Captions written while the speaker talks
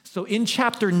So in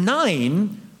chapter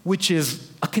 9, which is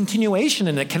a continuation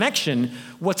and a connection,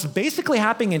 what's basically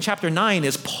happening in chapter 9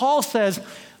 is Paul says,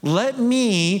 let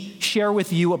me share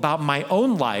with you about my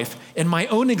own life and my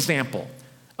own example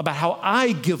about how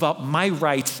I give up my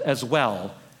rights as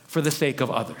well for the sake of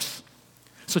others.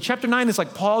 So chapter 9 is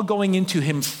like Paul going into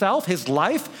himself, his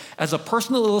life, as a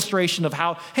personal illustration of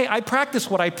how, hey, I practice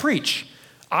what I preach.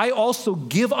 I also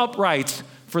give up rights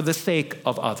for the sake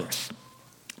of others.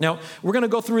 Now, we're going to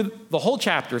go through the whole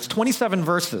chapter. It's 27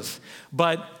 verses,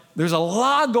 but there's a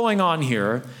lot going on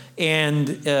here. And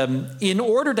in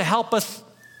order to help us,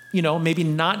 maybe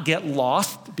not get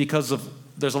lost because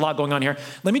there's a lot going on here,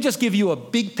 let me just give you a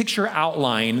big picture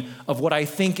outline of what I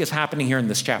think is happening here in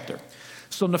this chapter.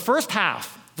 So in the first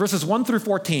half, verses 1 through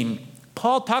 14,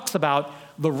 Paul talks about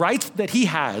the rights that he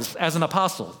has as an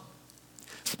apostle,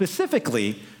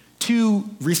 specifically to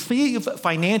receive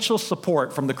financial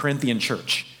support from the Corinthian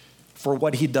church for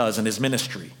what he does in his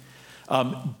ministry,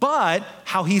 but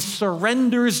how he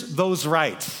surrenders those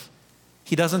rights.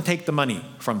 He doesn't take the money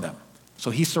from them, so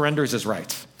he surrenders his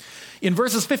rights. In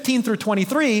verses 15 through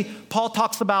 23, Paul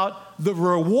talks about the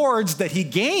rewards that he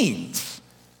gains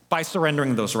by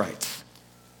surrendering those rights.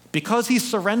 Because he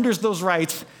surrenders those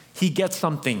rights, he gets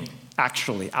something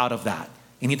actually out of that.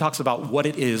 And he talks about what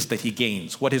it is that he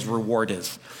gains, what his reward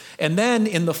is. And then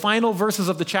in the final verses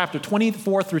of the chapter,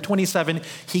 24 through 27,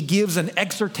 he gives an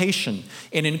exhortation,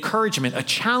 an encouragement, a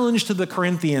challenge to the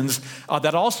Corinthians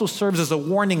that also serves as a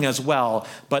warning as well.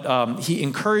 But he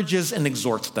encourages and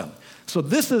exhorts them. So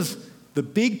this is the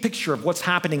big picture of what's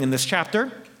happening in this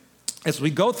chapter. As we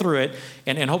go through it,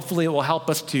 and hopefully it will help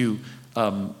us to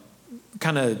kind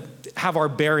of have our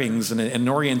bearings and an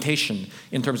orientation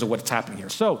in terms of what's happening here.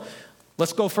 So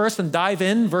let's go first and dive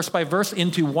in verse by verse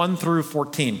into 1 through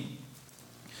 14.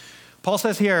 Paul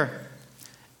says here,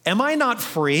 am I not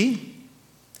free?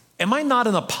 Am I not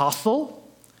an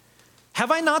apostle?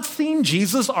 Have I not seen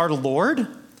Jesus our Lord?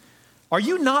 Are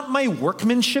you not my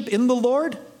workmanship in the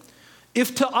Lord?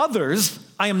 If to others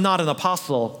I am not an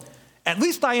apostle, at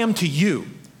least I am to you.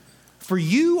 For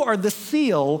you are the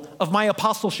seal of my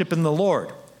apostleship in the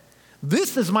Lord.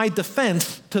 This is my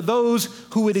defense to those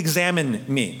who would examine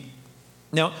me.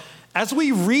 Now, as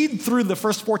we read through the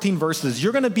first 14 verses,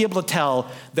 you're going to be able to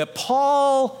tell that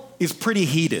Paul is pretty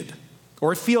heated,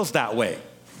 or it feels that way.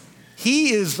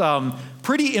 He is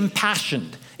pretty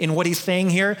impassioned in what he's saying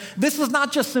here. This is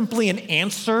not just simply an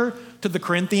answer to the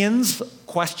Corinthians'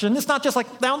 question. It's not just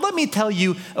like, now let me tell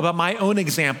you about my own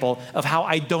example of how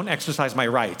I don't exercise my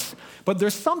rights. But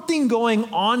there's something going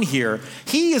on here.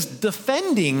 He is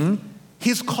defending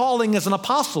his calling as an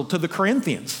apostle to the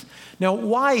Corinthians. Now,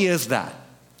 why is that?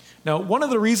 Now, one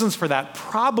of the reasons for that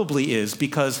probably is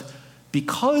because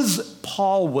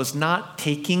Paul was not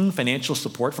taking financial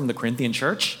support from the Corinthian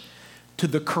church, to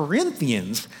the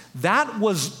Corinthians, that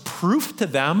was proof to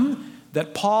them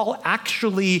that Paul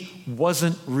actually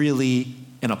wasn't really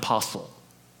an apostle.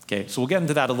 Okay, so we'll get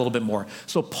into that a little bit more.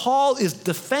 So Paul is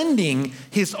defending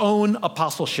his own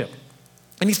apostleship.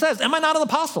 And he says, am I not an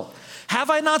apostle? Have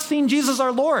I not seen Jesus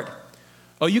our Lord?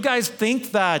 Oh, you guys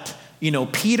think that,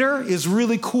 Peter is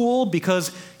really cool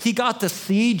because he got to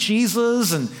see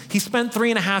Jesus and he spent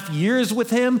 3.5 years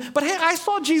with him. But hey, I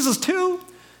saw Jesus too.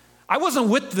 I wasn't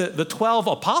with the 12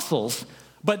 apostles,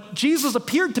 but Jesus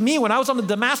appeared to me when I was on the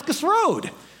Damascus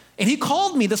Road. And he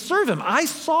called me to serve him. I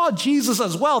saw Jesus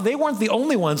as well. They weren't the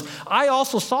only ones. I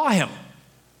also saw him.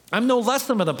 I'm no less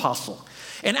than an apostle.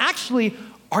 And actually,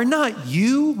 are not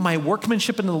you my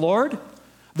workmanship in the Lord?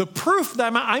 The proof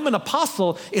that I'm an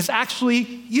apostle is actually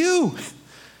you.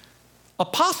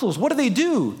 Apostles, what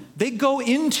do? They go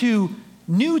into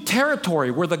new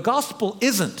territory where the gospel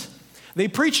isn't. They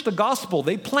preach the gospel.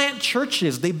 They plant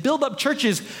churches. They build up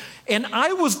churches. And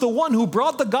I was the one who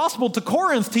brought the gospel to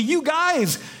Corinth, to you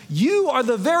guys. You are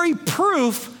the very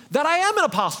proof that I am an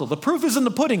apostle. The proof is in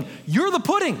the pudding. You're the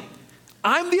pudding.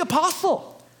 I'm the apostle.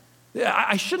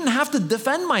 I shouldn't have to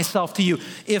defend myself to you.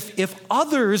 If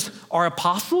others are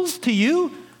apostles to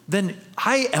you, then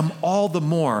I am all the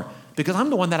more, because I'm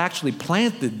the one that actually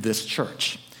planted this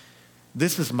church.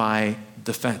 This is my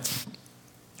defense.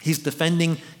 He's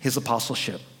defending his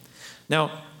apostleship.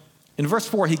 Now, in verse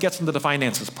 4, he gets into the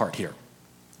finances part here.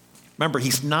 Remember,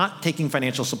 he's not taking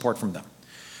financial support from them.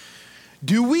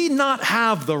 Do we not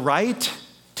have the right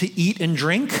to eat and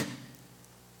drink?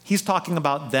 He's talking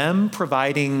about them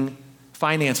providing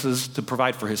finances to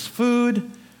provide for his food,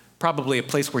 probably a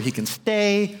place where he can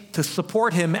stay, to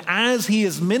support him as he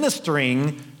is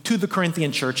ministering to the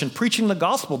Corinthian church and preaching the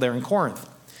gospel there in Corinth.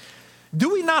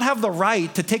 Do we not have the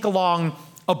right to take along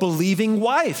a believing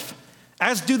wife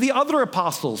as do the other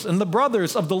apostles and the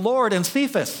brothers of the Lord and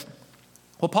Cephas.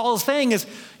 What Paul is saying is,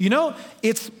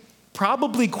 it's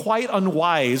probably quite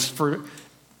unwise for,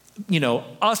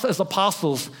 us as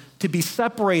apostles to be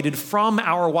separated from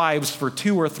our wives for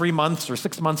 2 or 3 months or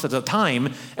 6 months at a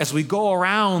time as we go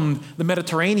around the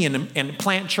Mediterranean and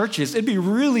plant churches. It'd be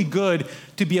really good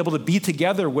to be able to be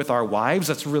together with our wives.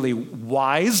 That's really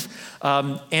wise.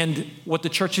 And what the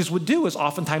churches would do is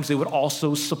oftentimes they would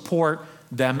also support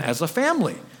them as a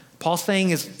family. Paul's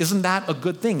saying isn't that a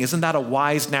good thing? Isn't that a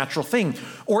wise, natural thing?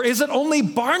 Or is it only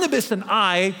Barnabas and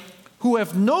I who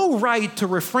have no right to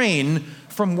refrain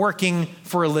from working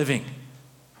for a living?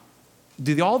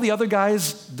 Do all the other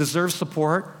guys deserve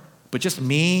support, but just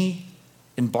me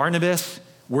and Barnabas,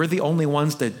 we're the only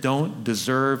ones that don't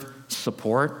deserve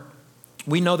support?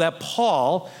 We know that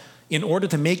Paul, in order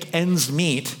to make ends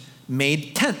meet,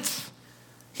 made tents.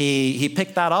 He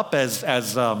picked that up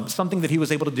as something that he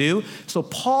was able to do. So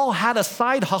Paul had a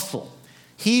side hustle.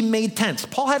 He made tents.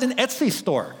 Paul had an Etsy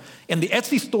store, and the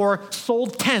Etsy store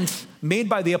sold tents made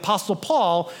by the Apostle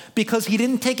Paul because he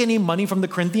didn't take any money from the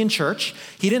Corinthian church.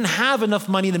 He didn't have enough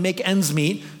money to make ends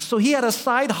meet, so he had a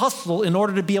side hustle in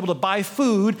order to be able to buy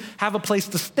food, have a place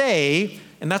to stay,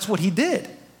 and that's what he did.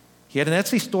 He had an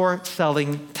Etsy store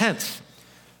selling tents.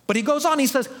 But he goes on, he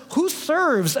says, who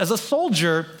serves as a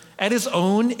soldier at his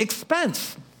own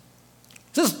expense?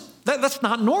 That's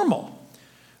not normal.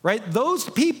 Right? Those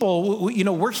people,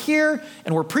 we're here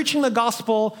and we're preaching the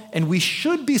gospel and we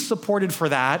should be supported for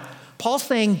that. Paul's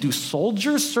saying, do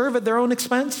soldiers serve at their own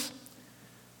expense?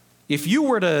 If you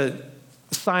were to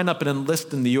sign up and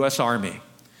enlist in the U.S. Army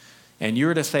and you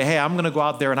were to say, hey, I'm going to go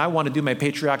out there and I want to do my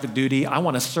patriotic duty. I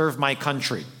want to serve my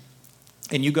country.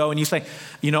 And you go and you say,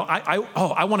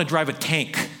 I want to drive a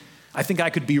tank. I think I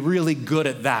could be really good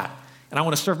at that. And I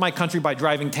want to serve my country by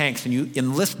driving tanks. And you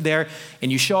enlist there,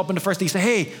 and you show up in the first day, you say,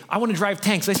 hey, I want to drive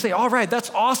tanks. They say, all right, that's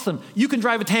awesome. You can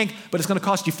drive a tank, but it's going to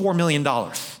cost you $4 million.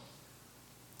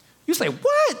 You say,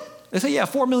 what? They say, yeah,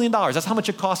 $4 million. That's how much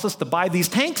it costs us to buy these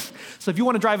tanks. So if you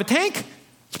want to drive a tank,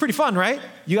 it's pretty fun, right?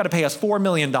 You got to pay us $4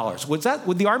 million.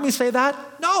 Would the Army say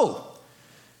that? No.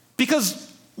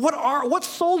 Because what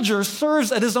soldier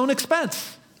serves at his own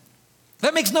expense?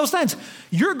 That makes no sense.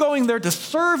 You're going there to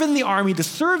serve in the army, to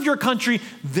serve your country.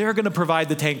 They're going to provide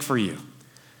the tank for you.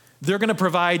 They're going to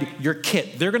provide your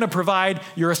kit. They're going to provide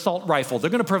your assault rifle. They're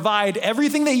going to provide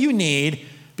everything that you need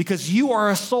because you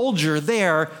are a soldier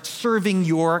there serving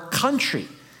your country.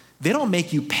 They don't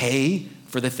make you pay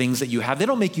for the things that you have. They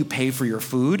don't make you pay for your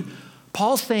food.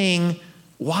 Paul's saying,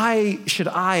 why should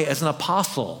I, as an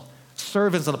apostle,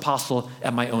 serve as an apostle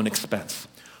at my own expense?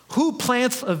 Who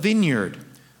plants a vineyard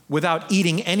without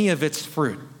eating any of its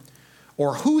fruit?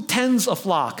 Or who tends a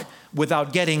flock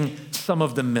without getting some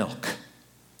of the milk?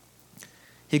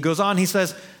 He goes on, he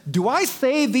says, do I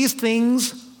say these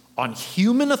things on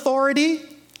human authority?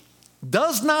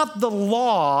 Does not the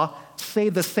law say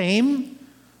the same?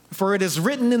 For it is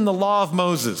written in the law of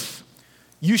Moses,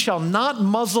 you shall not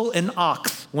muzzle an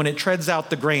ox when it treads out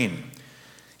the grain.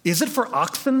 Is it for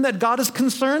oxen that God is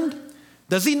concerned?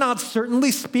 Does he not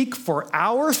certainly speak for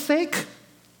our sake?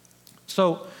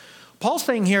 So Paul's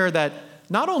saying here that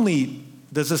not only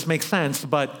does this make sense,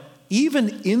 but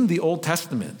even in the Old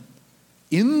Testament,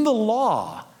 in the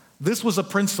law, this was a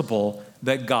principle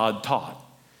that God taught.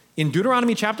 In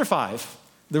Deuteronomy chapter 5,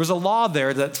 there was a law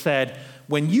there that said,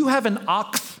 when you have an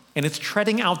ox and it's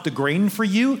treading out the grain for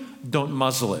you, don't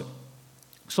muzzle it.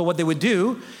 So what they would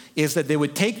do is that they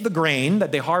would take the grain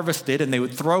that they harvested and they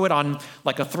would throw it on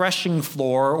like a threshing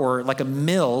floor or like a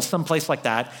mill, someplace like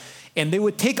that. And they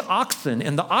would take oxen,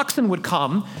 and the oxen would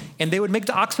come, and they would make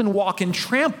the oxen walk and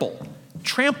trample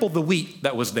the wheat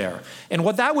that was there. And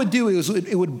what that would do is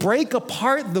it would break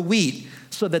apart the wheat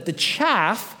so that the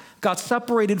chaff got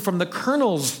separated from the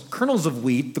kernels of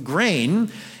wheat, the grain,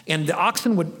 and the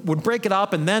oxen would break it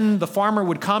up, and then the farmer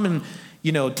would come and,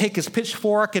 take his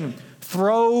pitchfork and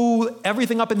throw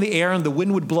everything up in the air, and the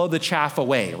wind would blow the chaff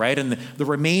away, right? And the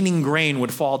remaining grain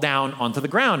would fall down onto the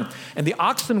ground. And the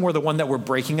oxen were the one that were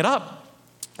breaking it up.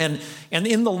 And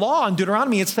in the law in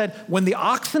Deuteronomy, it said, when the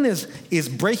oxen is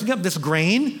breaking up this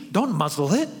grain, don't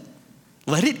muzzle it.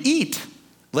 Let it eat.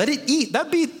 Let it eat.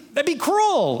 That'd be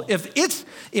cruel. If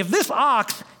this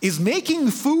ox is making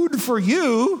food for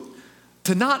you,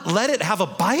 to not let it have a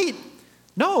bite.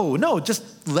 No,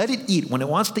 just let it eat. When it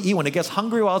wants to eat, when it gets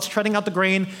hungry while it's treading out the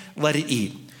grain, let it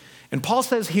eat. And Paul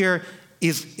says here,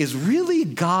 is really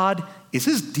God, is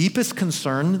his deepest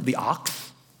concern the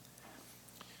ox?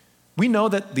 We know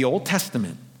that the Old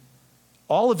Testament,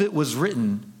 all of it was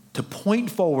written to point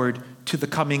forward to the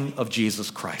coming of Jesus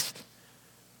Christ.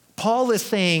 Paul is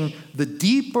saying the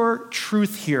deeper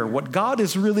truth here, what God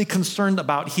is really concerned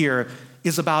about here,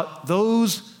 is about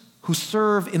those who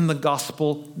serve in the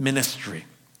gospel ministry.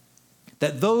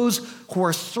 That those who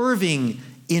are serving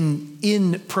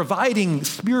in providing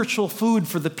spiritual food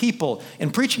for the people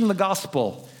and preaching the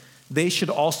gospel, they should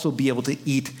also be able to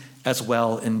eat as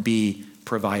well and be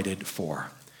provided for.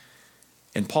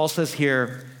 And Paul says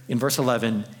here in verse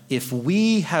 11, if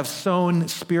we have sown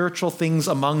spiritual things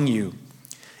among you,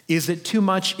 is it too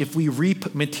much if we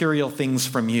reap material things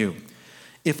from you?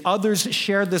 If others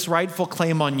share this rightful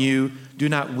claim on you, do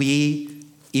not we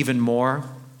even more?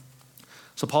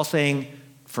 So Paul's saying,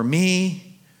 for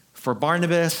me, for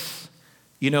Barnabas,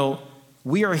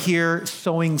 we are here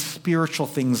sowing spiritual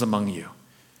things among you.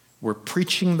 We're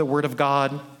preaching the word of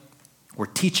God. We're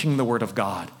teaching the word of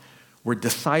God. We're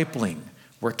discipling.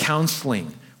 We're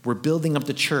counseling. We're building up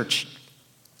the church.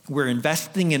 We're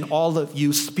investing in all of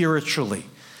you spiritually.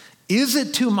 Is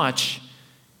it too much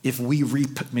if we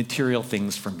reap material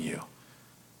things from you?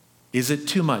 Is it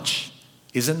too much?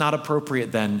 Is it not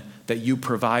appropriate then that you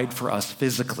provide for us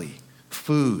physically,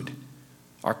 food,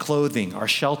 our clothing, our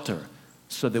shelter,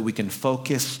 so that we can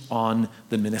focus on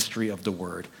the ministry of the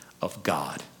word of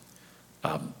God?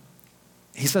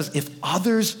 He says, if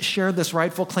others share this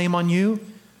rightful claim on you,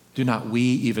 do not we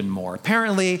even more?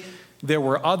 Apparently, there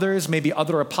were others, maybe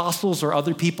other apostles or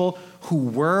other people who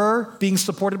were being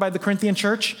supported by the Corinthian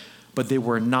church, but they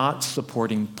were not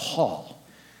supporting Paul.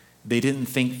 They didn't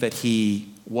think that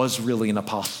he was really an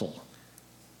apostle.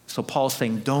 So Paul's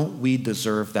saying, don't we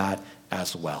deserve that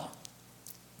as well?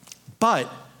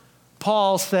 But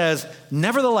Paul says,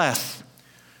 nevertheless,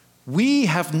 we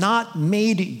have not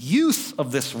made use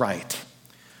of this right,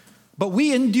 but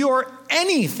we endure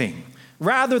anything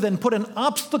rather than put an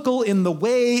obstacle in the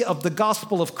way of the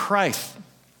gospel of Christ.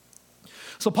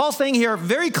 So Paul's saying here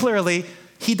very clearly,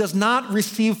 he does not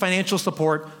receive financial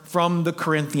support from the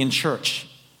Corinthian church.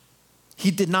 He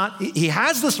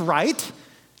has this right,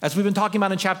 as we've been talking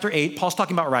about in chapter 8, Paul's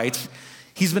talking about rights.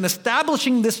 He's been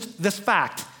establishing this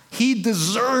fact. He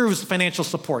deserves financial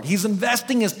support. He's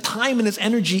investing his time and his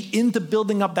energy into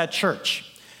building up that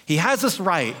church. He has this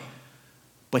right,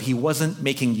 but he wasn't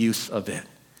making use of it.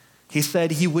 He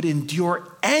said he would endure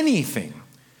anything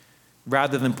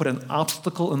rather than put an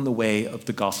obstacle in the way of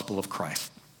the gospel of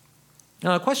Christ.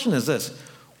 Now, the question is this: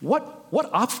 what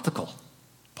obstacle,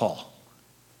 Paul?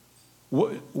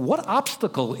 What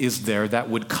obstacle is there that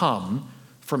would come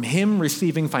from him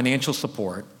receiving financial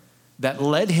support that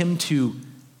led him to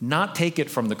not take it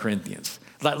from the Corinthians,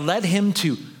 that led him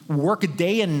to work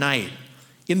day and night,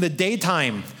 in the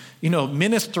daytime,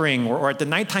 ministering, or at the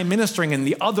nighttime ministering, and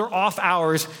the other off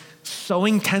hours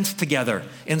sewing tents together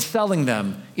and selling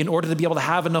them in order to be able to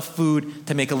have enough food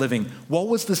to make a living? What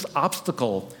was this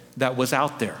obstacle that was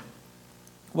out there?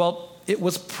 Well, it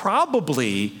was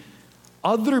probably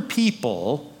other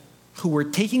people who were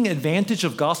taking advantage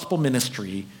of gospel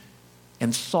ministry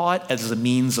and saw it as a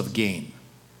means of gain.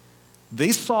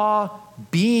 They saw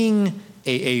being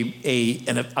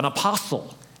an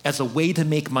apostle as a way to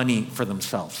make money for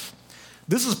themselves.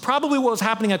 This is probably what was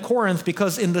happening at Corinth,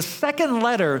 because in the second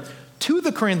letter to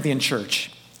the Corinthian church,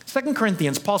 2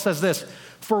 Corinthians, Paul says this: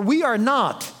 for we are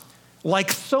not like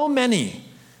so many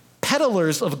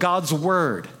peddlers of God's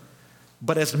word,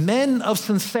 but as men of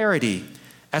sincerity,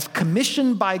 as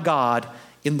commissioned by God,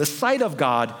 in the sight of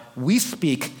God, we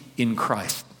speak in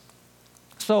Christ.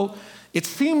 So it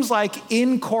seems like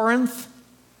in Corinth,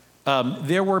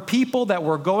 there were people that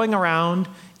were going around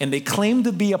and they claimed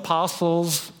to be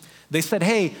apostles. They said,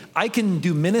 hey, I can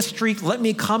do ministry. Let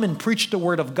me come and preach the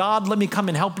word of God. Let me come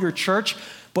and help your church.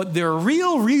 But their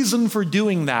real reason for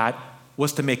doing that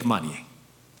was to make money.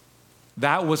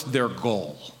 That was their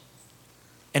goal.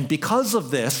 And because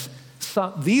of this,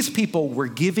 these people were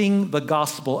giving the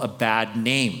gospel a bad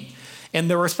name. And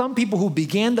there were some people who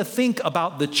began to think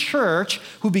about the church,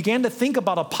 who began to think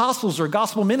about apostles or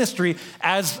gospel ministry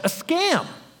as a scam.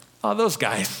 Oh, those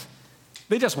guys,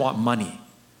 they just want money.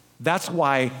 That's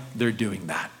why they're doing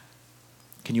that.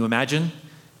 Can you imagine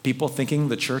people thinking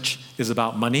the church is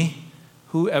about money?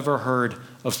 Who ever heard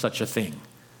of such a thing?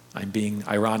 I'm being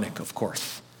ironic, of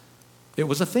course. It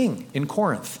was a thing in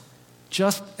Corinth,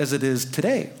 just as it is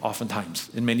today,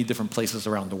 oftentimes, in many different places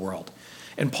around the world.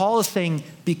 And Paul is saying,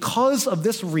 because of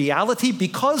this reality,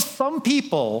 because some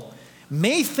people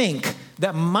may think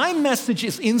that my message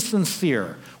is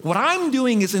insincere, what I'm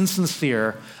doing is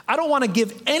insincere, I don't want to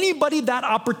give anybody that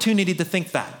opportunity to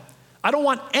think that. I don't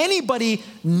want anybody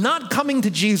not coming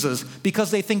to Jesus because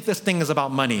they think this thing is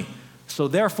about money. So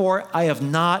therefore, I have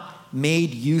not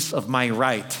made use of my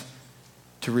right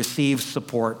to receive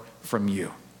support from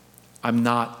you. I'm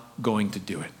not going to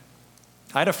do it.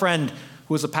 I had a friend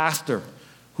who was a pastor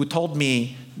who told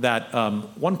me that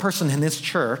one person in his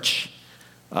church,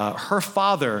 her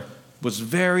father was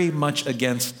very much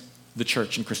against the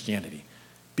church and Christianity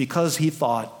because he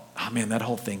thought, oh man, that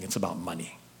whole thing, it's about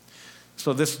money.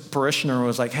 So this parishioner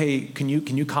was like, hey, can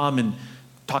you come and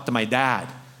talk to my dad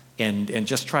and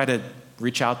just try to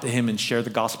reach out to him and share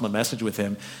the gospel message with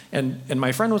him? And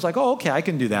my friend was like, oh, okay, I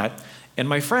can do that. And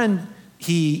my friend,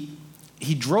 he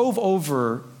drove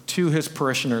over to his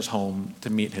parishioner's home to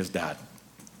meet his dad.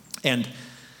 And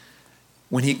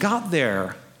when he got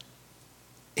there,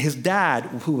 his dad,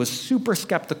 who was super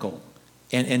skeptical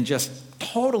and just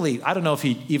totally, I don't know if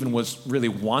he even was really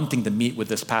wanting to meet with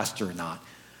this pastor or not,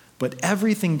 but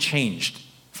everything changed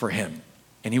for him.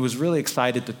 And he was really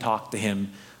excited to talk to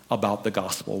him about the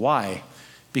gospel. Why?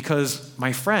 Because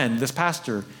my friend, this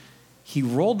pastor, he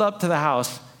rolled up to the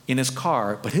house in his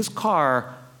car, but his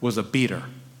car was a beater.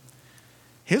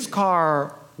 His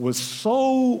car was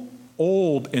so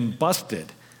old and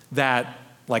busted that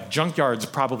like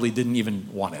junkyards probably didn't even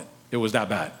want it. It was that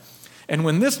bad. And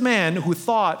when this man who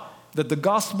thought that the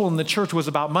gospel in the church was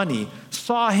about money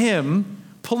saw him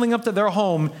pulling up to their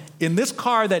home in this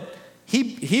car that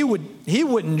he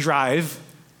wouldn't drive,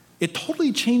 it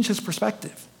totally changed his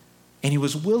perspective. And he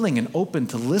was willing and open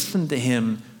to listen to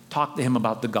him, talk to him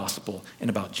about the gospel and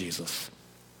about Jesus.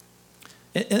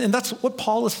 And that's what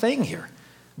Paul is saying here.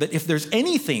 That if there's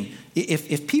anything,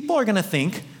 if people are going to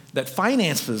think that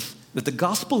finances, that the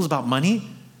gospel is about money,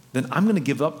 then I'm going to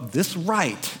give up this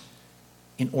right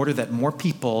in order that more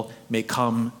people may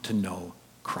come to know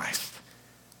Christ.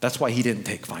 That's why he didn't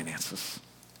take finances.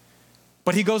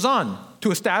 But he goes on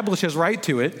to establish his right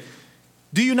to it.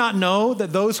 Do you not know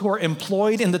that those who are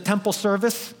employed in the temple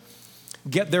service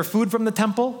get their food from the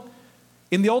temple?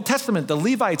 In the Old Testament, the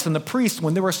Levites and the priests,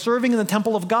 when they were serving in the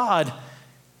temple of God,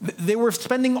 they were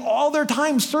spending all their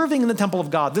time serving in the temple of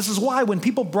God. This is why when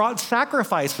people brought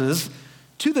sacrifices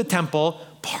to the temple,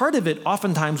 part of it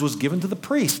oftentimes was given to the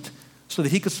priest so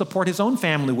that he could support his own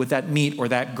family with that meat or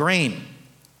that grain.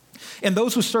 And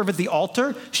those who serve at the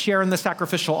altar share in the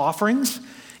sacrificial offerings.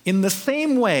 In the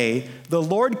same way, the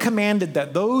Lord commanded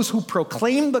that those who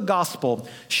proclaim the gospel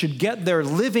should get their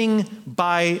living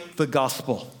by the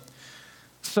gospel.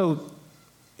 So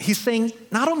he's saying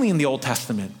not only in the Old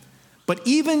Testament, but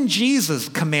even Jesus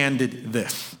commanded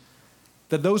this,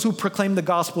 that those who proclaim the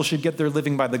gospel should get their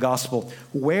living by the gospel.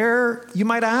 Where, you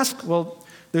might ask? Well,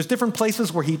 there's different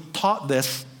places where he taught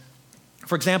this.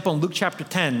 For example, in Luke chapter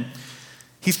 10,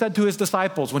 he said to his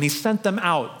disciples, when he sent them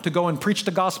out to go and preach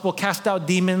the gospel, cast out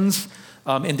demons,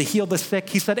 and to heal the sick,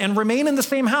 he said, and remain in the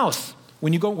same house.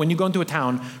 When you go into a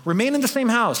town, remain in the same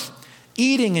house,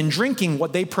 eating and drinking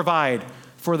what they provide,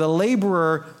 for the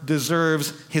laborer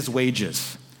deserves his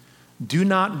wages. Do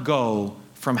not go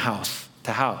from house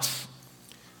to house.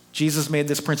 Jesus made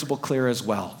this principle clear as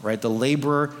well, right? The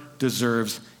laborer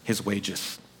deserves his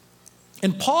wages.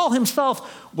 And Paul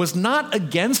himself was not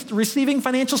against receiving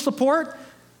financial support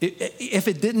if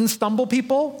it didn't stumble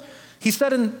people. He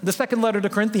said in the second letter to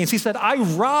Corinthians, he said, I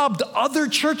robbed other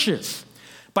churches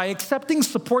by accepting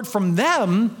support from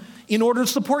them in order to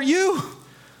support you.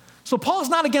 So Paul's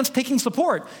not against taking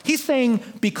support. He's saying,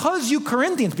 because you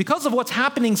Corinthians, because of what's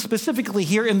happening specifically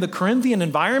here in the Corinthian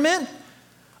environment,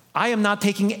 I am not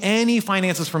taking any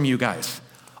finances from you guys.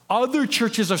 Other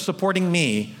churches are supporting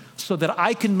me so that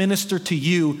I can minister to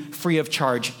you free of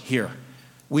charge here.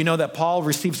 We know that Paul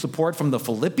received support from the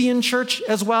Philippian church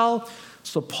as well.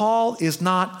 So Paul is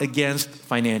not against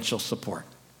financial support.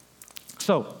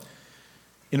 So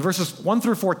in verses 1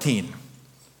 through 14,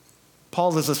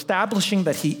 Paul is establishing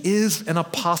that he is an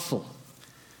apostle.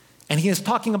 And he is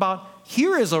talking about,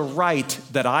 here is a right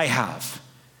that I have.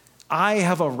 I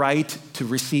have a right to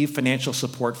receive financial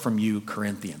support from you,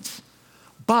 Corinthians.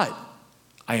 But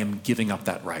I am giving up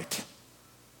that right.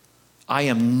 I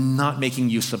am not making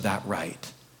use of that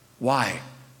right. Why?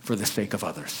 For the sake of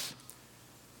others.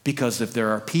 Because if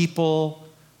there are people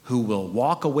who will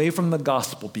walk away from the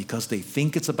gospel because they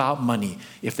think it's about money,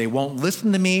 if they won't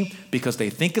listen to me because they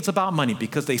think it's about money,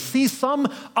 because they see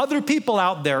some other people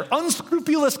out there,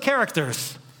 unscrupulous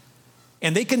characters,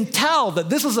 and they can tell that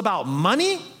this is about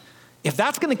money, if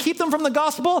that's going to keep them from the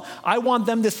gospel, I want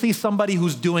them to see somebody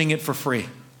who's doing it for free.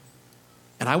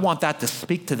 And I want that to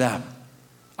speak to them.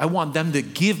 I want them to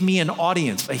give me an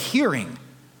audience, a hearing,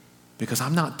 because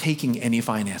I'm not taking any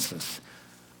finances.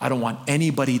 I don't want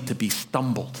anybody to be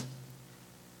stumbled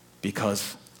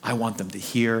because I want them to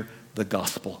hear the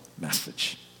gospel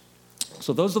message.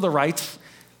 So those are the rights,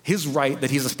 his right that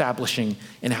he's establishing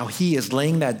and how he is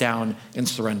laying that down and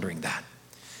surrendering that.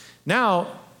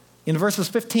 Now, In verses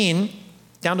 15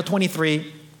 down to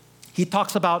 23, he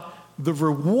talks about the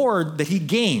reward that he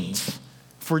gains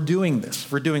for doing this,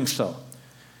 for doing so.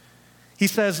 He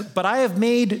says, "But I have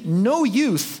made no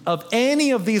use of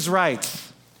any of these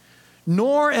rights,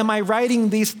 nor am I writing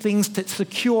these things to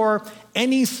secure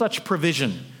any such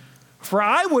provision. For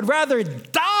I would rather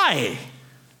die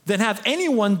than have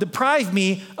anyone deprive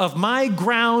me of my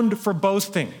ground for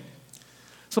boasting."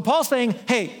 So Paul's saying,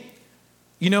 hey,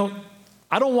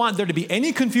 I don't want there to be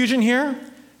any confusion here.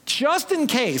 Just in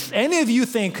case any of you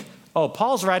think, oh,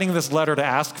 Paul's writing this letter to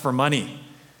ask for money.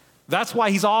 That's why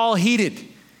he's all heated.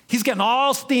 He's getting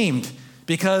all steamed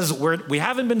because we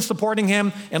haven't been supporting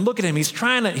him. And look at him. He's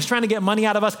trying to get money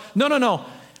out of us. No.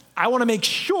 I want to make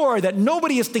sure that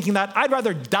nobody is thinking that. I'd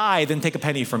rather die than take a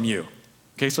penny from you.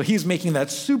 Okay, so he's making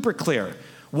that super clear.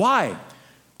 Why?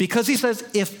 Because he says,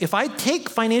 if I take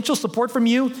financial support from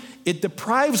you, it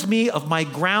deprives me of my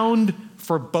ground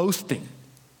for boasting.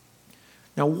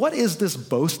 Now, what is this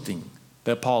boasting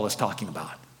that Paul is talking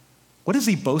about? What is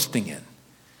he boasting in?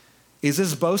 Is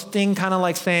this boasting kind of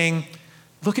like saying,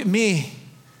 look at me,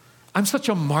 I'm such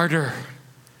a martyr.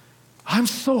 I'm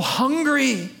so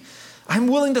hungry. I'm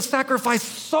willing to sacrifice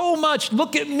so much.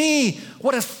 Look at me.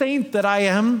 What a saint that I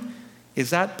am.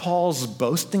 Is that Paul's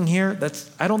boasting here?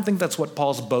 I don't think that's what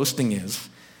Paul's boasting is.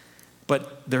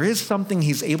 But there is something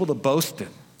he's able to boast in.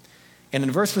 And in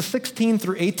verses 16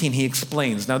 through 18, he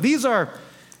explains. Now, these are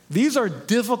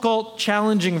difficult,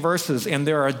 challenging verses, and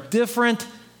there are different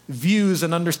views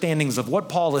and understandings of what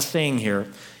Paul is saying here.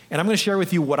 And I'm going to share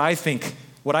with you what I think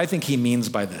he means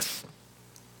by this.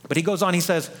 But he goes on, he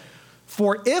says,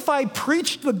 "For if I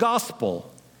preach the gospel,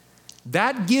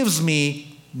 that gives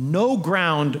me no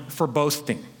ground for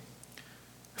boasting.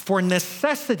 For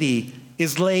necessity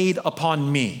is laid upon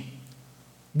me.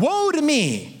 Woe to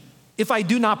me if I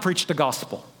do not preach the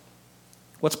gospel."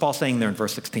 What's Paul saying there in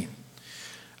verse 16?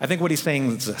 I think what he's saying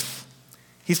is this.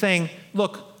 He's saying,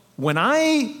 look, when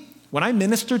I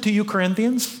minister to you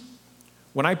Corinthians,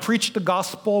 when I preach the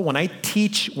gospel, when I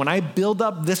teach, when I build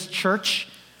up this church,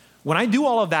 when I do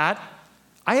all of that,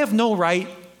 I have no right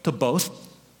to boast.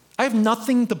 I have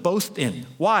nothing to boast in.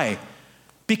 Why?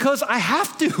 Because I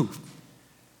have to.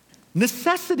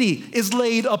 Necessity is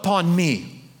laid upon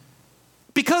me.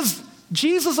 Because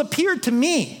Jesus appeared to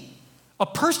me, a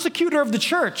persecutor of the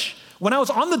church, when I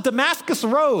was on the Damascus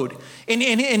road, and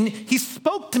he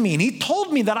spoke to me, and he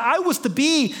told me that I was to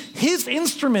be his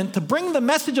instrument to bring the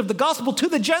message of the gospel to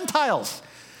the Gentiles.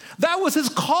 That was his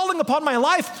calling upon my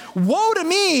life. Woe to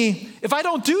me if I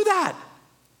don't do that.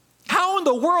 How in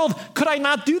the world could I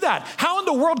not do that? How in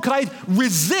the world could I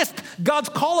resist God's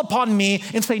call upon me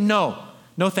and say, no,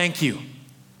 thank you?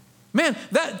 Man,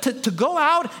 to go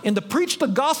out and to preach the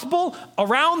gospel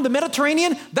around the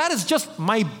Mediterranean, that is just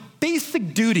my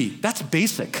basic duty. That's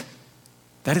basic.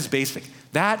 That is basic.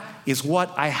 That is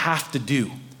what I have to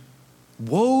do.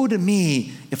 Woe to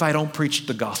me if I don't preach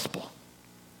the gospel.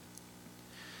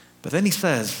 But then he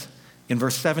says in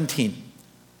verse 17,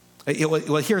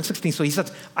 here in 16, so he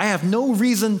says, I have no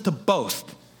reason to boast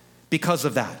because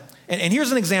of that. And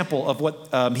here's an example of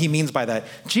what he means by that.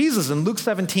 Jesus in Luke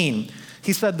 17,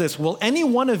 he said this, will any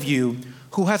one of you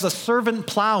who has a servant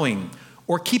plowing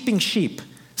or keeping sheep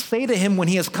say to him when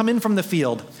he has come in from the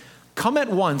field, come at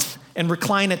once and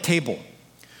recline at table?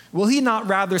 Will he not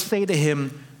rather say to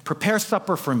him, prepare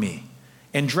supper for me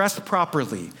and dress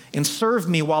properly and serve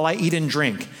me while I eat and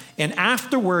drink, and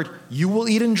afterward you will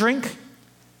eat and drink?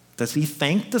 Does he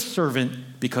thank the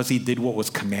servant because he did what was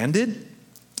commanded?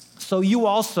 So you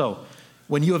also,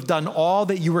 when you have done all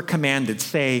that you were commanded,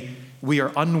 say, we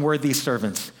are unworthy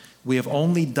servants. We have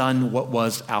only done what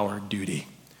was our duty.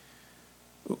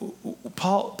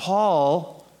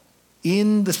 Paul,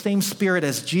 in the same spirit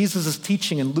as Jesus is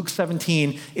teaching in Luke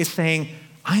 17, is saying,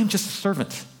 I am just a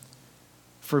servant.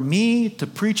 For me to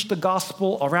preach the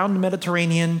gospel around the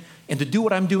Mediterranean and to do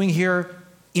what I'm doing here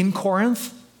in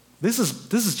Corinth, this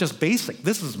is just basic.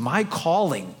 This is my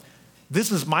calling.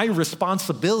 This is my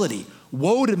responsibility.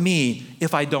 Woe to me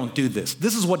if I don't do this.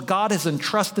 This is what God has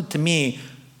entrusted to me.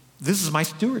 This is my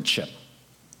stewardship.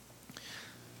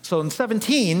 So in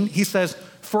 17, he says,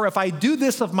 for if I do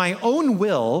this of my own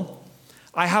will,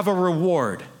 I have a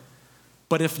reward.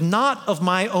 But if not of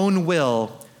my own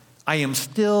will, I am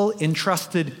still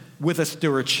entrusted with a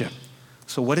stewardship.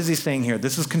 So what is he saying here?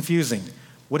 This is confusing.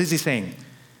 What is he saying?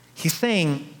 He's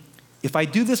saying, if I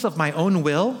do this of my own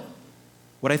will,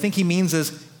 what I think he means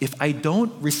is if I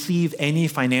don't receive any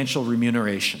financial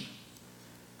remuneration,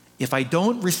 if I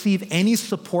don't receive any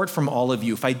support from all of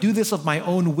you, if I do this of my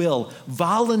own will,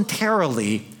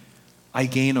 voluntarily, I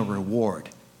gain a reward.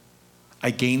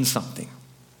 I gain something.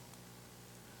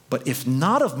 But if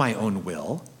not of my own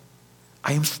will,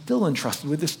 I am still entrusted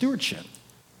with the stewardship.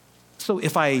 So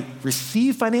if I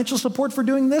receive financial support for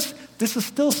doing this, this is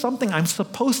still something I'm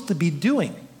supposed to be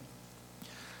doing.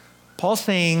 Paul's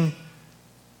saying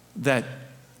that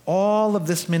all of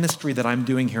this ministry that I'm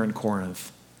doing here in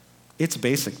Corinth, it's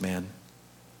basic, man.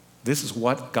 This is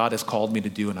what God has called me to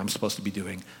do and I'm supposed to be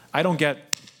doing. I don't get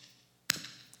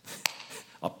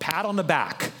a pat on the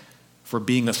back for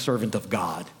being a servant of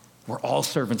God. We're all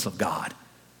servants of God.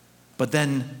 But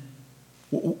then,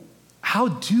 how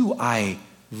do I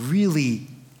really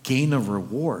gain a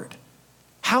reward?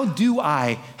 How do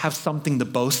I have something to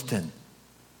boast in?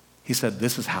 He said,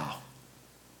 this is how.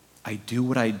 I do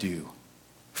what I do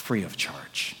free of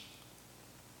charge.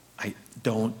 I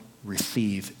don't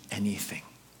receive anything.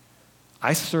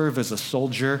 I serve as a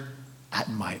soldier at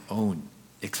my own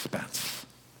expense.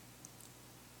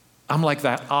 I'm like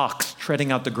that ox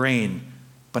treading out the grain,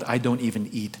 but I don't even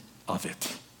eat of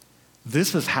it.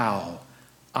 This is how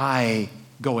I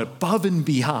go above and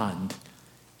beyond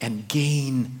and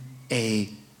gain a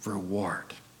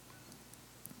reward.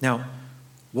 Now,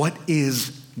 what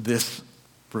is this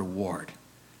reward?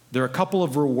 There are a couple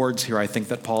of rewards here I think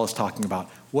that Paul is talking about.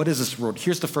 What is this reward?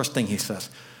 Here's the first thing he says.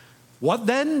 What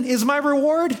then is my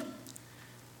reward?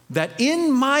 That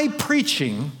in my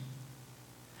preaching,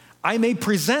 I may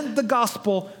present the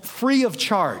gospel free of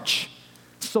charge,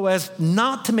 so as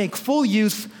not to make full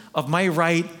use of my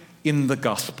right in the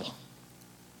gospel.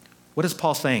 What is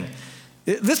Paul saying?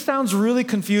 This sounds really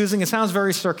confusing. It sounds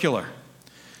very circular.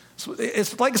 So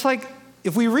it's like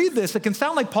if we read this, it can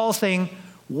sound like Paul saying,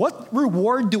 what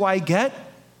reward do I get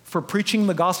for preaching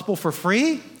the gospel for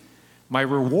free? My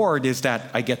reward is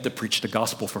that I get to preach the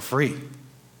gospel for free.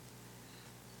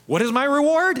 What is my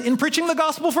reward in preaching the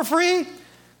gospel for free?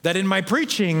 That in my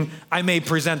preaching, I may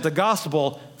present the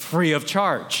gospel free of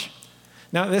charge.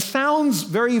 Now, this sounds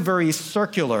very, very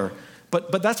circular,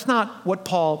 but that's not what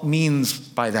Paul means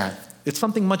by that. It's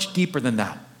something much deeper than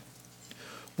that.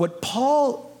 What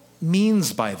Paul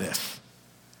means by this,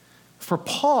 for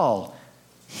Paul,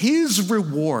 his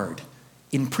reward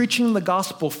in preaching the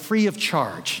gospel free of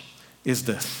charge is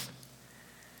this.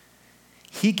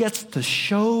 He gets to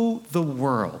show the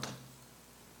world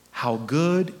how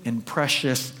good and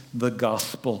precious the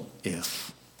gospel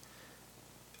is.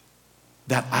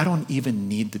 That I don't even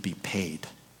need to be paid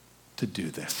to do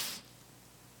this.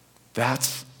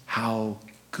 That's how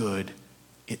good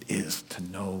it is to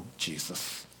know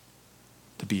Jesus,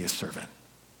 to be a servant.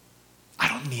 I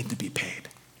don't need to be paid.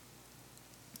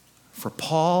 For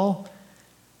Paul,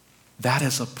 that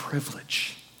is a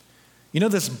privilege. You know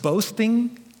this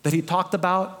boasting that he talked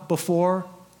about before,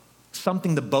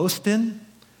 something to boast in?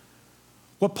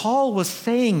 What Paul was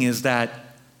saying is that,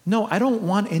 no, I don't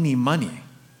want any money.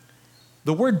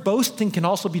 The word boasting can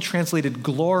also be translated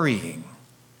glorying,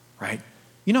 right?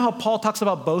 You know how Paul talks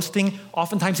about boasting?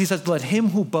 Oftentimes he says, let him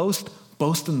who boasts,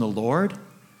 boast in the Lord.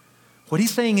 What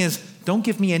he's saying is, don't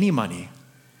give me any money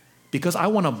because I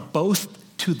want to boast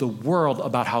to the world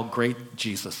about how great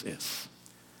Jesus is.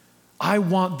 I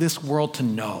want this world to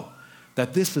know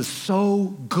that this is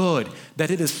so good,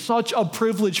 that it is such a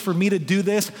privilege for me to do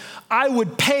this. I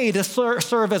would pay to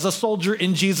serve as a soldier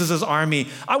in Jesus' army.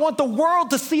 I want the world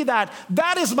to see that.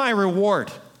 That is my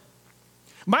reward.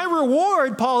 My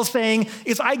reward, Paul is saying,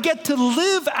 is I get to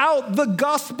live out the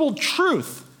gospel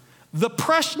truth, the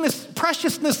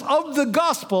preciousness of the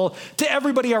gospel to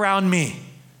everybody around me.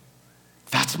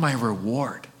 That's my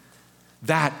reward.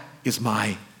 That is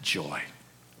my joy.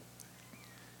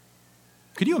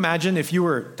 Could you imagine if you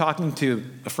were talking to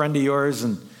a friend of yours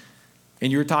and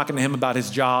you were talking to him about his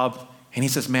job and he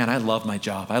says, man, I love my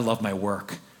job. I love my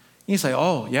work. And you say,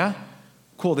 oh, yeah?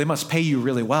 Cool, they must pay you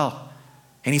really well.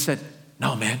 And he said,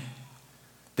 no, man,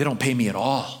 they don't pay me at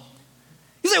all.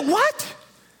 You say, what?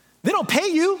 They don't pay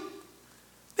you?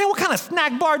 Man, what kind of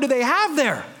snack bar do they have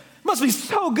there? It must be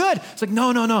so good. It's like,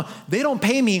 no, they don't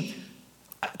pay me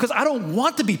because I don't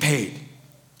want to be paid.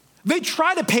 They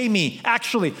try to pay me,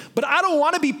 actually, but I don't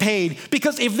want to be paid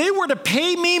because if they were to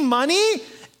pay me money,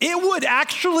 it would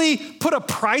actually put a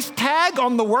price tag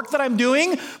on the work that I'm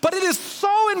doing. But it is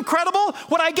so incredible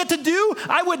what I get to do.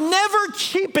 I would never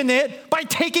cheapen it by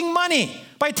taking money,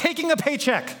 by taking a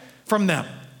paycheck from them.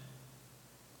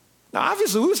 Now,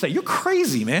 obviously, we would say, you're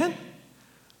crazy, man.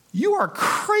 You are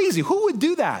crazy. Who would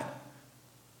do that?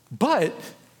 But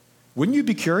wouldn't you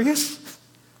be curious?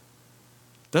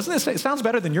 Doesn't it say, it sounds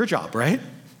better than your job, right?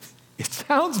 It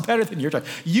sounds better than your job.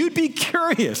 You'd be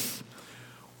curious.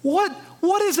 What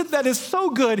is it that is so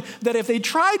good that if they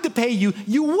tried to pay you,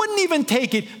 you wouldn't even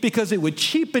take it because it would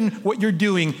cheapen what you're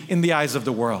doing in the eyes of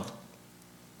the world?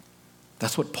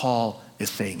 That's what Paul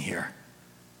is saying here.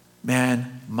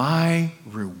 Man, my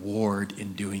reward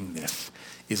in doing this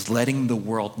is letting the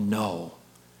world know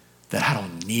that I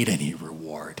don't need any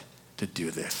reward to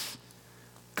do this.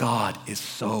 God is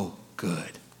so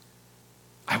good.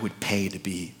 I would pay to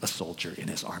be a soldier in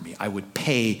his army. I would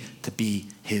pay to be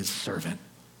his servant.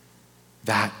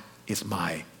 That is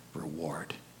my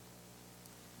reward.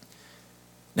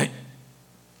 Now,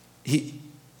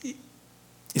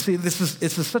 you see, this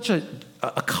is such a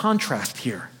contrast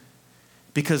here,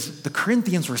 because the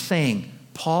Corinthians were saying,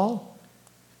 Paul,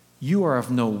 you are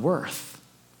of no worth.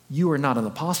 You are not an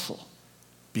apostle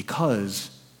because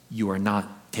you are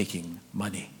not taking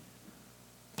money.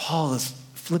 Paul is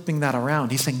flipping that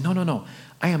around. He's saying, no.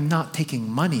 I am not taking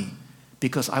money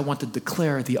because I want to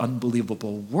declare the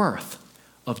unbelievable worth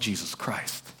of Jesus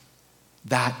Christ.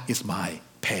 That is my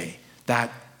pay.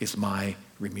 That is my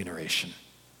remuneration.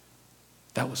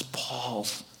 That was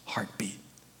Paul's heartbeat.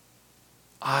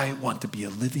 I want to be a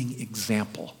living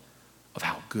example of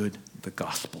how good the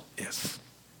gospel is.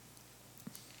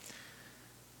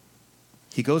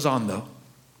 He goes on, though,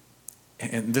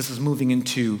 and this is moving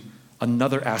into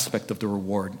another aspect of the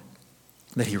reward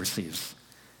that he receives.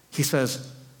 He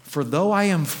says, for though I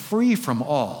am free from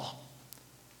all,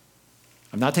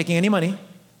 I'm not taking any money,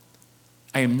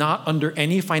 I am not under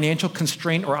any financial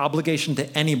constraint or obligation to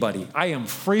anybody. I am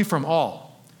free from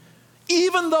all.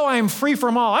 Even though I am free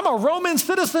from all, I'm a Roman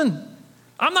citizen.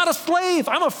 I'm not a slave.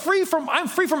 I'm free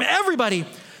from everybody.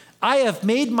 I have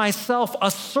made myself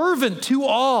a servant to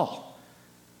all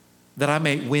that I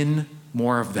may win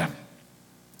more of them.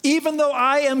 Even though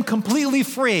I am completely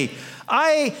free,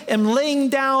 I am laying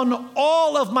down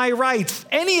all of my rights,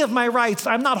 any of my rights.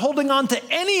 I'm not holding on to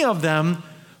any of them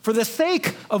for the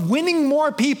sake of winning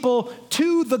more people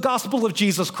to the gospel of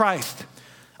Jesus Christ.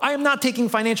 I am not taking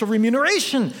financial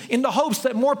remuneration in the hopes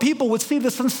that more people would see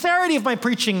the sincerity of my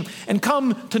preaching and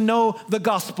come to know the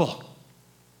gospel.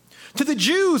 To the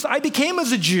Jews, I became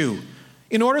as a Jew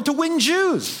in order to win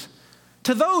Jews.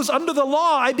 To those under the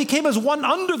law, I became as one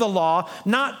under the law,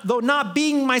 though not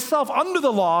being myself under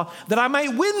the law, that I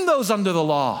might win those under the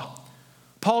law.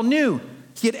 Paul knew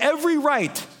he had every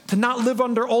right to not live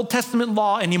under Old Testament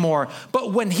law anymore.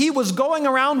 But when he was going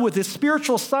around with his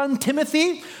spiritual son,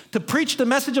 Timothy, to preach the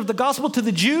message of the gospel to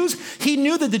the Jews, he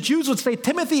knew that the Jews would say,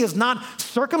 Timothy is not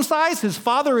circumcised. His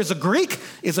father is a Greek,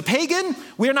 is a pagan.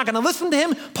 We are not going to listen to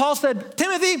him. Paul said,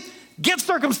 Timothy, get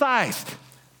circumcised.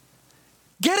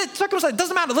 Get it circumcised. It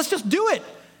doesn't matter. Let's just do it.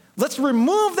 Let's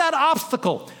remove that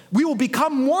obstacle. We will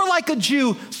become more like a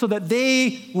Jew so that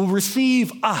they will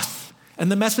receive us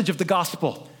and the message of the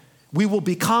gospel. We will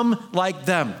become like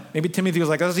them. Maybe Timothy was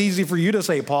like, that's easy for you to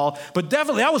say, Paul. But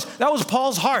definitely, that was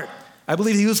Paul's heart. I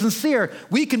believe he was sincere.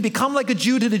 We can become like a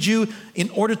Jew to the Jew in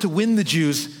order to win the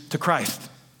Jews to Christ.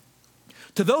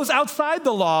 To those outside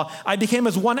the law, I became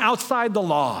as one outside the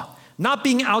law, not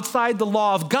being outside the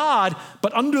law of God,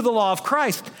 but under the law of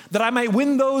Christ, that I might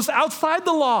win those outside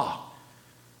the law.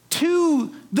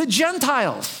 To the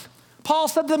Gentiles, Paul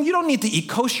said to them, you don't need to eat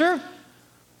kosher.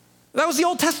 That was the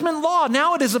Old Testament law.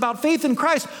 Now it is about faith in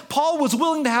Christ. Paul was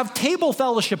willing to have table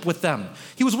fellowship with them.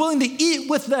 He was willing to eat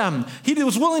with them. He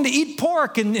was willing to eat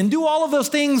pork and do all of those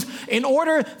things in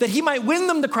order that he might win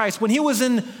them to Christ. When he was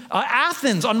in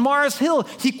Athens on Mars Hill,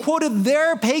 he quoted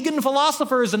their pagan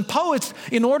philosophers and poets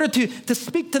in order to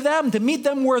speak to them, to meet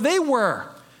them where they were,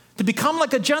 to become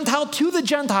like a Gentile to the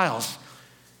Gentiles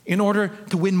in order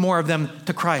to win more of them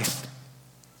to Christ.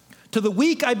 To the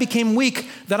weak I became weak,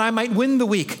 that I might win the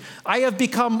weak. I have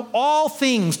become all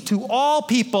things to all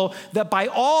people, that by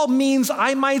all means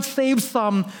I might save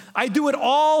some. I do it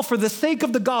all for the sake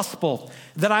of the gospel,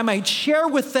 that I might share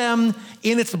with them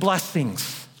in its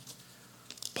blessings.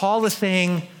 Paul is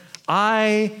saying,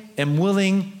 I am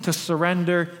willing to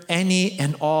surrender any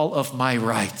and all of my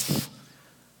rights.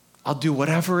 I'll do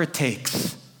whatever it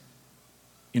takes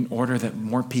in order that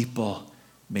more people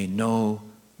may know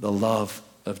the love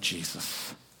of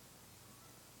Jesus.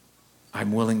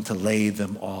 I'm willing to lay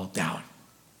them all down.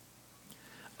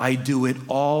 I do it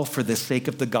all for the sake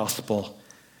of the gospel,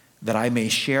 that I may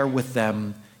share with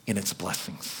them in its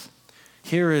blessings.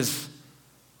 Here is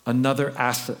another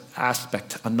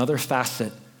aspect, another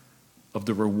facet of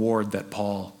the reward that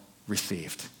Paul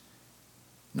received.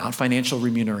 Not financial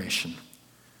remuneration,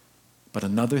 but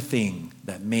another thing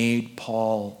that made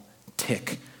Paul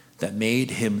tick, that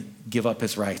made him give up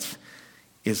his rights,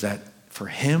 is that for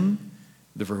him,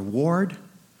 the reward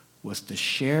was to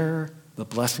share the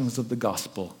blessings of the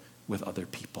gospel with other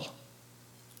people.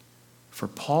 For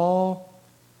Paul,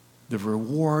 the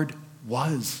reward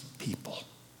was people.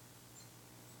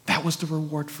 That was the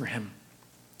reward for him.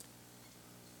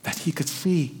 that he could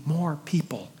see more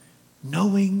people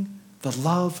knowing the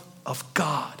love of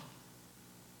God.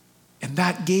 And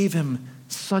that gave him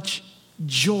such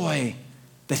joy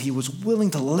that he was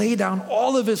willing to lay down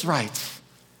all of his rights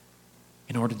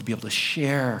in order to be able to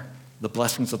share the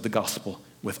blessings of the gospel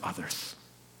with others.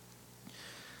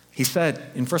 He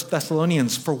said in 1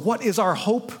 Thessalonians, "For what is our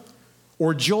hope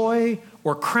or joy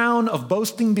or crown of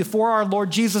boasting before our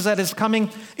Lord Jesus at his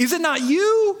coming? Is it not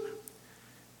you?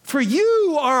 For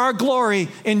you are our glory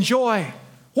and joy.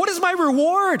 What is my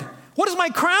reward? What is my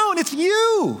crown? It's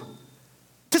you.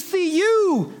 To see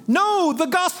you know the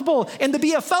gospel and to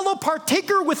be a fellow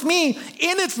partaker with me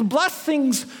in its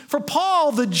blessings." For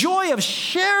Paul, the joy of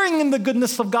sharing in the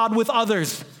goodness of God with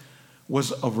others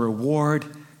was a reward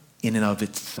in and of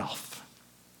itself.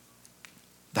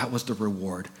 That was the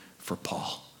reward for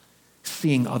Paul.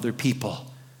 Seeing other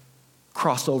people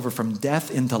cross over from death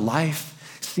into life,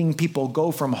 seeing people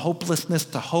go from hopelessness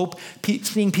to hope,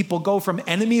 seeing people go from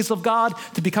enemies of God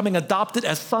to becoming adopted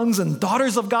as sons and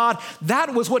daughters of God.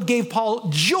 That was what gave Paul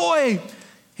joy.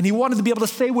 And he wanted to be able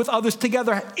to say with others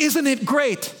together, "Isn't it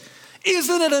great?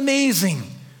 Isn't it amazing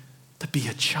to be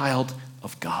a child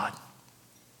of God?"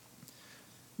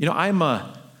 You know, I'm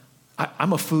a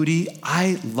foodie.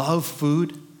 I love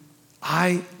food.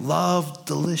 I love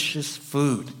delicious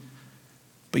food.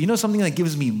 But you know something that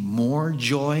gives me more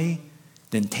joy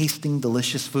than tasting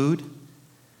delicious food?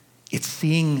 It's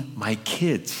seeing my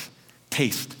kids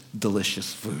taste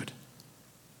delicious food.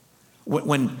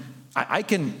 When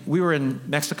we were in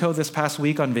Mexico this past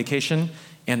week on vacation,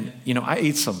 and I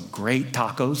ate some great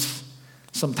tacos,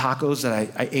 some tacos that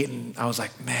I ate, and I was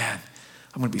like, man,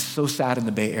 I'm gonna be so sad in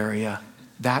the Bay Area.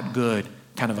 That good,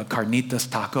 kind of a carnitas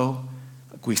taco,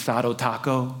 a guisado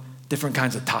taco, different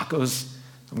kinds of tacos.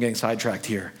 I'm getting sidetracked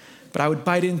here. But I would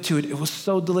bite into it. It was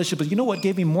so delicious. But you know what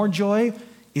gave me more joy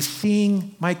is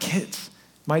seeing my kids.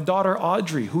 My daughter,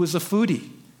 Audrey, who is a foodie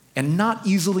and not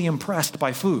easily impressed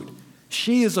by food.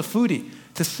 She is a foodie.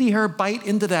 To see her bite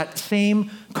into that same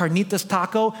carnitas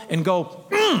taco and go,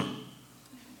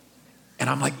 and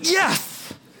I'm like,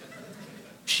 yes!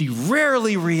 She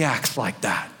rarely reacts like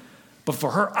that. But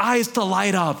for her eyes to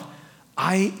light up,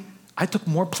 I took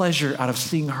more pleasure out of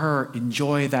seeing her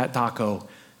enjoy that taco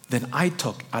than I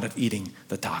took out of eating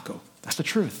the taco. That's the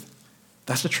truth.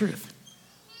 That's the truth.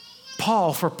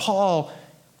 For Paul,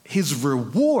 his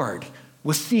reward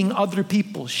was seeing other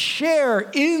people share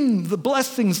in the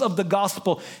blessings of the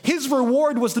gospel. His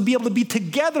reward was to be able to be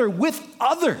together with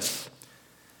others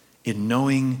in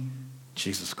knowing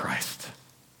Jesus Christ.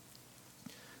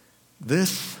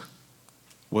 This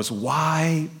was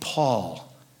why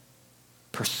Paul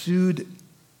pursued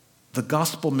the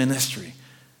gospel ministry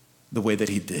the way that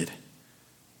he did.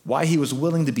 Why he was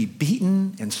willing to be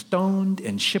beaten and stoned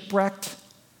and shipwrecked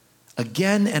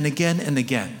again and again and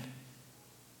again.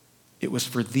 It was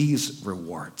for these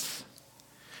rewards.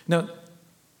 Now,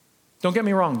 don't get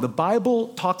me wrong. The Bible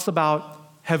talks about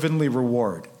heavenly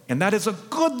reward, and that is a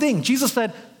good thing. Jesus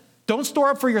said, don't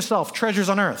store up for yourself treasures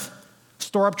on earth.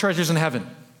 Store up treasures in heaven.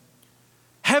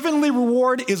 Heavenly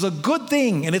reward is a good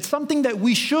thing, and it's something that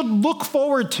we should look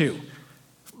forward to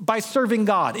by serving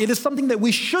God. It is something that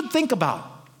we should think about.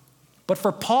 But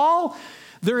for Paul,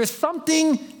 there is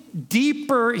something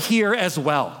deeper here as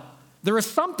well.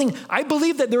 I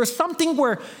believe that there is something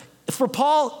where for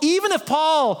Paul, even if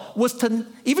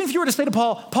you were to say to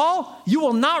Paul, you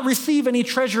will not receive any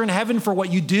treasure in heaven for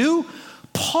what you do,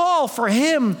 Paul, for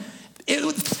him,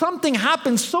 something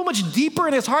happened so much deeper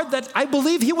in his heart that I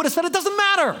believe he would have said, it doesn't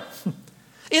matter.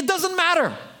 It doesn't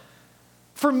matter.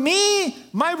 For me,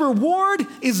 my reward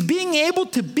is being able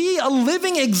to be a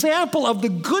living example of the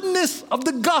goodness of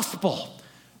the gospel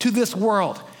to this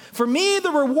world. For me,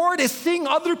 the reward is seeing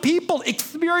other people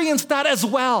experience that as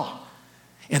well.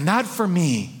 And that for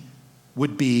me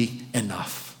would be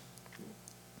enough.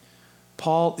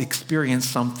 Paul experienced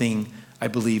something, I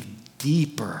believe,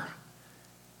 deeper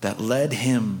that led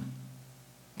him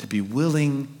to be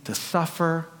willing to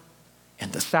suffer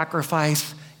and to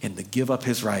sacrifice and to give up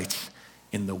his rights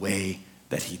in the way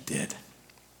that he did.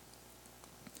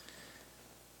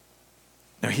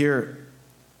 Now here,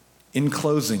 in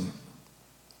closing,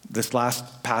 this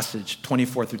last passage,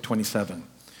 24 through 27,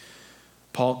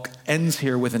 Paul ends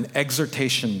here with an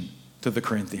exhortation to the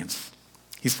Corinthians.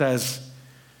 He says,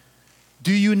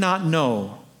 "Do you not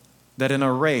know that in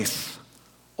a race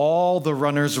all the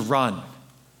runners run,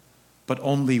 but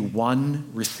only one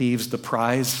receives the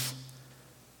prize?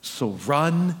 So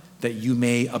run that you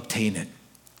may obtain it.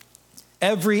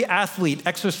 Every athlete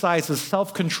exercises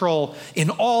self-control in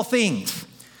all things.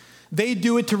 They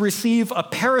do it to receive a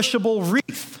perishable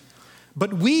wreath,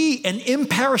 but we an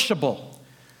imperishable.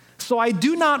 So I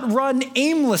do not run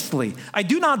aimlessly. I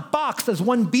do not box as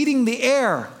one beating the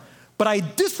air, but I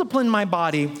discipline my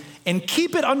body and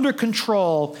keep it under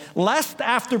control, lest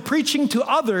after preaching to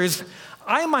others,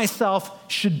 I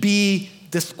myself should be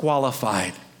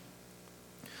disqualified.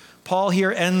 Paul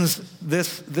here ends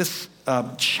this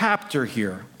chapter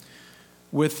here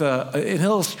with an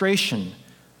illustration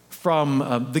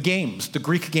from the games, the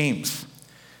Greek games.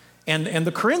 And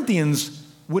the Corinthians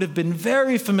would have been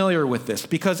very familiar with this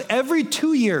because every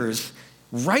 2 years,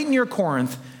 right near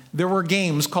Corinth, there were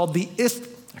games called the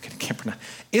Isthmus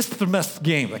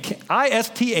Games.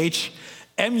 ISTHMUS.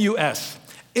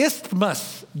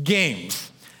 Isthmus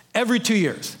Games. Every 2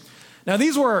 years. Now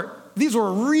these were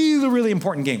really, really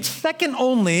important games, second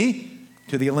only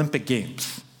to the Olympic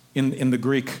Games in the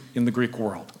Greek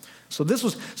world. So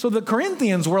the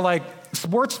Corinthians were like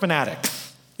sports fanatics.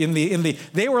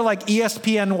 They were like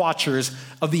ESPN watchers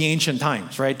of the ancient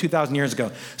times, right? 2,000 years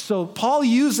ago. So Paul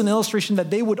used an illustration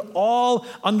that they would all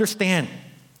understand.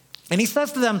 And he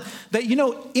says to them that,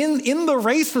 in the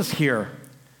races here,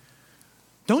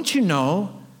 don't you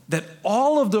know that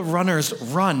all of the runners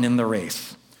run in the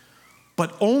race,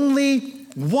 but only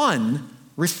one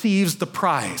receives the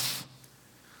prize.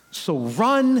 So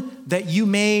run that you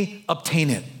may obtain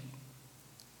it.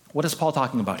 What is Paul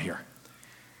talking about here?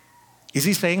 Is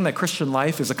he saying that Christian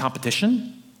life is a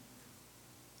competition?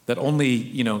 That only,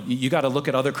 you got to look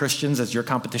at other Christians as your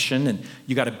competition and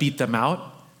you got to beat them out?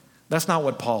 That's not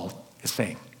what Paul is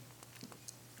saying.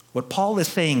 What Paul is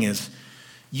saying is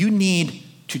you need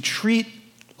to treat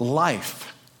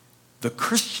life, the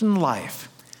Christian life,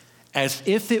 as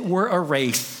if it were a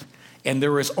race and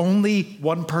there is only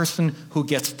one person who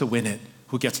gets to win it,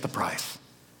 who gets the prize.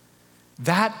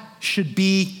 That should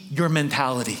be your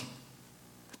mentality.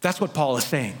 That's what Paul is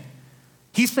saying.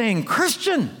 He's saying,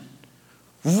 Christian,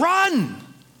 run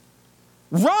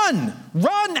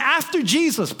after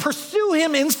Jesus. Pursue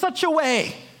him in such a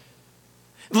way.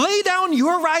 Lay down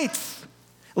your rights.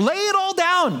 Lay it all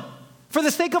down for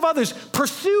the sake of others.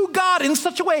 Pursue God in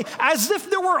such a way as if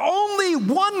there were only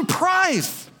one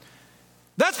prize.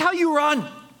 That's how you run.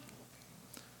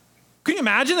 Can you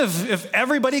imagine if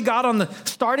everybody got on the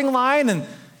starting line and,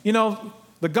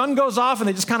 the gun goes off and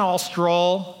they just kind of all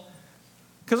stroll?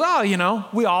 Because,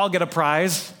 we all get a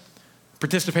prize,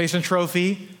 participation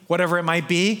trophy, whatever it might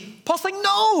be. Paul's like,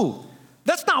 no,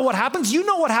 that's not what happens. You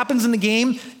know what happens in the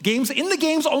games. In the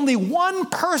games, only one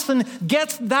person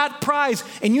gets that prize.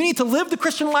 And you need to live the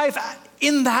Christian life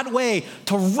in that way,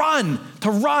 to run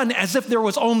as if there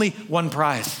was only one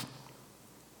prize.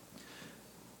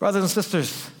 Brothers and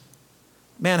sisters,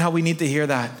 man, how we need to hear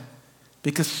that.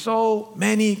 Because so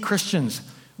many Christians,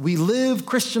 we live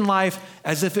Christian life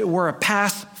as if it were a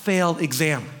pass-fail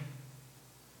exam.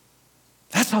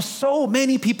 That's how so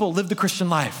many people live the Christian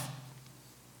life.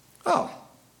 Oh,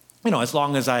 as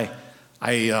long as I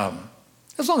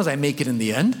make it in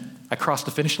the end, I cross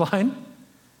the finish line.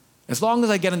 As long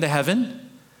as I get into heaven,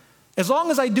 as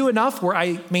long as I do enough where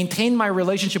I maintain my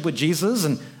relationship with Jesus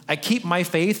and I keep my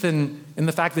faith in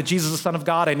the fact that Jesus is the Son of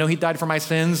God, I know he died for my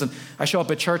sins, and I show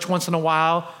up at church once in a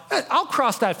while, I'll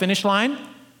cross that finish line.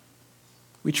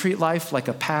 We treat life like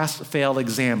a pass-fail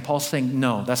exam. Paul's saying,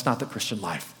 no, that's not the Christian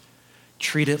life.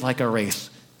 Treat it like a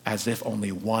race, as if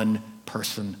only one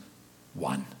person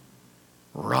won.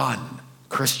 Run,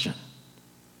 Christian.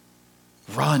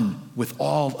 Run with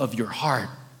all of your heart.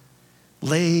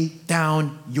 Lay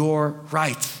down your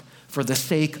rights for the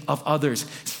sake of others.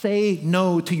 Say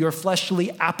no to your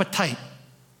fleshly appetite.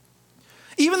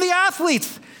 Even the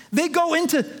athletes, they go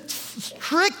into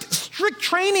strict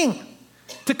training.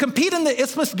 To compete in the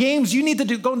Isthmus Games, you need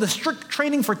to go into strict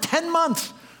training for 10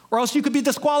 months, or else you could be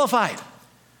disqualified.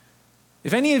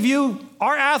 If any of you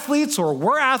are athletes or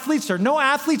were athletes or know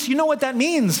athletes, you know what that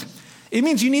means. It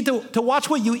means you need to watch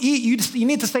what you eat. You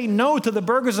need to say no to the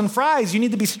burgers and fries. You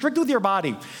need to be strict with your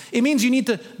body. It means you need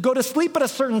to go to sleep at a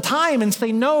certain time and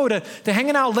say no to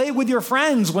hanging out late with your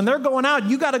friends. When they're going out,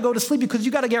 you got to go to sleep because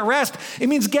you got to get rest. It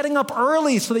means getting up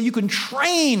early so that you can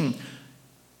train.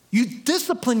 You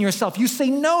discipline yourself. You say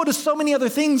no to so many other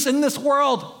things in this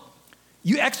world.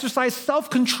 You exercise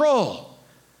self-control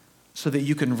so that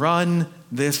you can run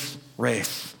this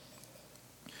race.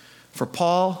 For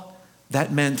Paul,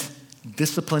 that meant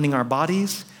disciplining our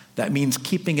bodies. That means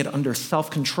keeping it under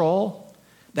self-control.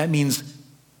 That means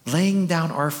laying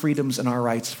down our freedoms and our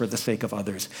rights for the sake of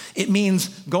others. It means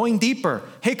going deeper.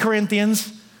 Hey,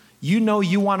 Corinthians, you know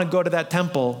you want to go to that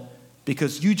temple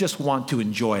because you just want to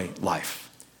enjoy life.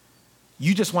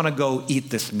 You just want to go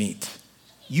eat this meat.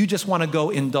 You just want to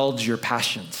go indulge your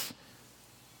passions.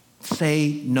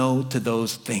 Say no to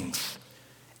those things.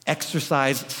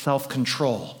 Exercise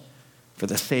self-control for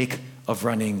the sake of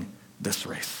running this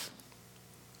race.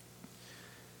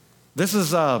 This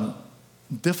is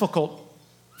difficult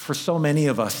for so many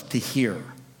of us to hear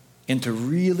and to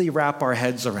really wrap our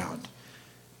heads around.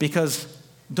 Because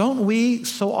don't we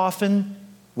so often,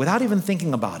 without even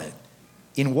thinking about it,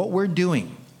 in what we're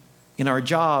doing, in our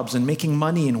jobs and making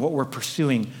money and what we're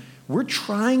pursuing, we're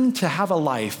trying to have a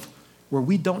life where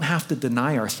we don't have to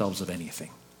deny ourselves of anything.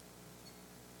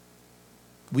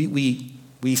 We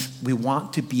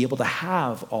want to be able to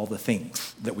have all the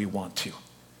things that we want to.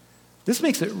 This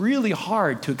makes it really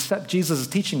hard to accept Jesus'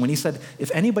 teaching when he said,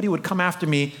 if anybody would come after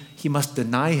me, he must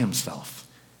deny himself,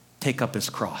 take up his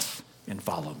cross, and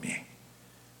follow me.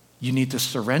 You need to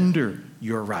surrender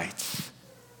your rights.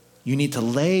 You need to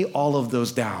lay all of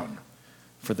those down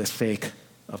for the sake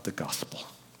of the gospel.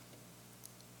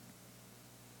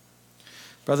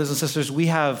 Brothers and sisters, we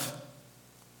have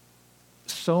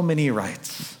so many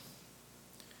rights.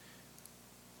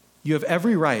 You have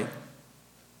every right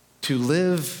to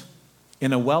live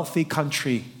in a wealthy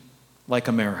country like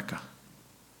America.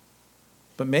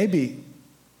 But maybe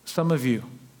some of you,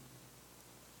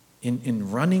 in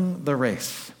running the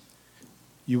race,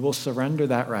 you will surrender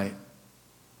that right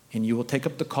and you will take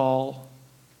up the call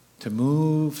to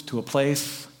move to a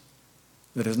place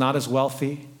that is not as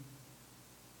wealthy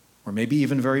or maybe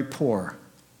even very poor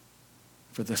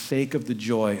for the sake of the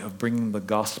joy of bringing the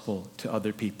gospel to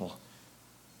other people,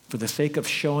 for the sake of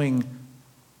showing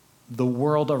the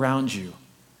world around you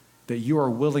that you are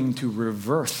willing to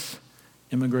reverse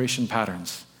immigration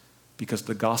patterns because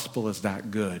the gospel is that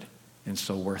good and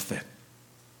so worth it,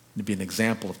 to be an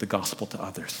example of the gospel to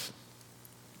others.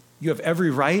 You have every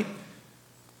right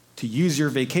to use your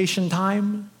vacation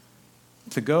time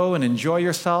to go and enjoy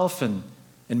yourself, and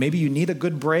maybe you need a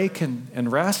good break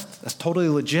and rest. That's totally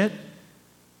legit.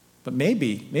 But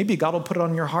maybe God will put it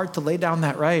on your heart to lay down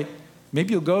that right.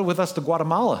 Maybe you'll go with us to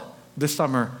Guatemala this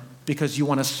summer because you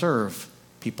want to serve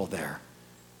people there.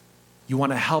 You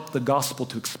want to help the gospel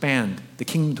to expand, the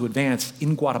kingdom to advance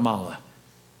in Guatemala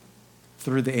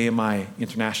through the AMI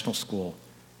International School,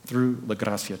 through La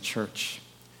Gracia Church.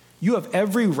 You have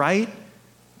every right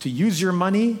to use your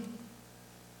money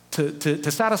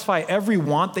to satisfy every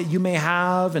want that you may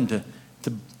have and to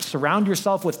surround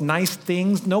yourself with nice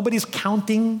things. Nobody's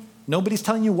counting. Nobody's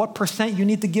telling you what percent you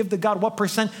need to give to God, what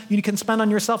percent you can spend on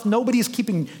yourself. Nobody's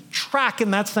keeping track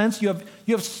in that sense. You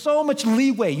have so much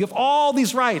leeway. You have all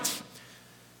these rights.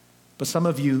 But some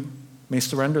of you may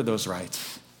surrender those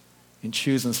rights and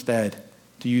choose instead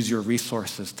to use your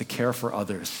resources to care for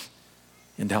others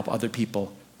and to help other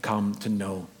people come to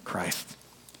know Christ.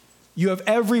 You have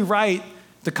every right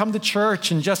to come to church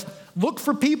and just look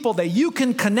for people that you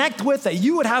can connect with, that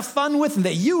you would have fun with, and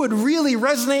that you would really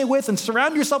resonate with, and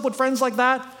surround yourself with friends like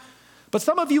that. But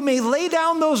some of you may lay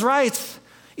down those rights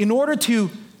in order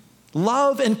to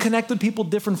love and connect with people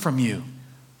different from you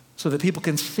so that people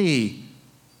can see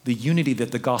the unity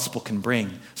that the gospel can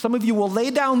bring. Some of you will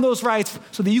lay down those rights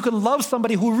so that you can love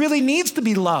somebody who really needs to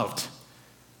be loved.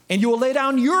 And you will lay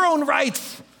down your own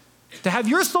rights to have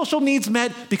your social needs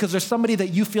met because there's somebody that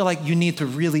you feel like you need to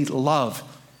really love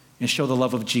and show the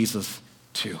love of Jesus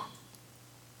to.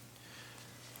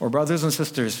 Or brothers and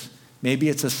sisters, maybe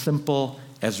it's as simple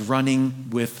as running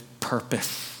with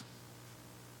purpose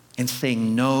and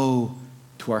saying no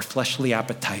to our fleshly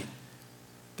appetite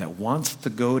that wants to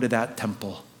go to that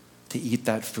temple to eat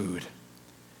that food.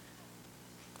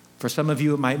 For some of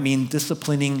you, it might mean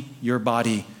disciplining your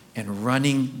body and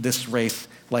running this race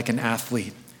like an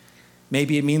athlete.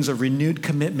 Maybe it means a renewed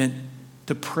commitment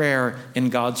to prayer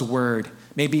and God's word.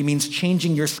 Maybe it means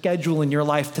changing your schedule in your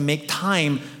life to make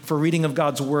time for reading of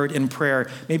God's word and prayer.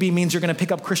 Maybe it means you're going to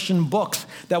pick up Christian books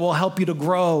that will help you to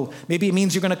grow. Maybe it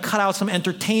means you're going to cut out some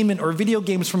entertainment or video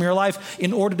games from your life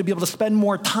in order to be able to spend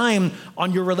more time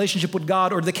on your relationship with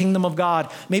God or the kingdom of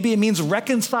God. Maybe it means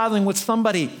reconciling with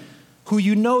somebody who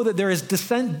you know that there is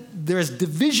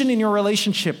division in your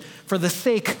relationship for the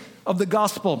sake of the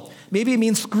gospel. Maybe it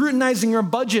means scrutinizing your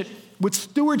budget with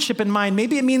stewardship in mind.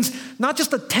 Maybe it means not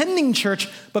just attending church,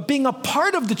 but being a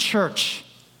part of the church.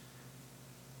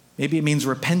 Maybe it means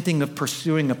repenting of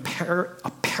pursuing a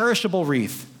perishable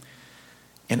wreath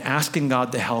and asking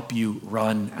God to help you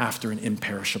run after an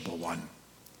imperishable one.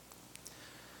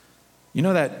 You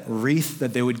know that wreath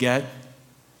that they would get?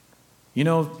 You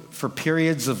know, for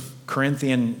periods of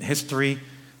Corinthian history,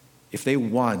 if they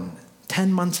won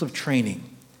 10 months of training,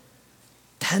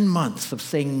 10 months of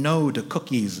saying no to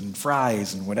cookies and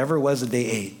fries and whatever it was that they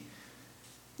ate,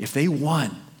 if they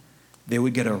won, they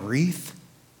would get a wreath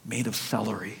made of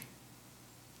celery.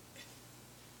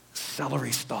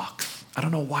 celery stalks. I don't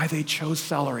know why they chose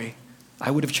celery. I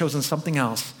would have chosen something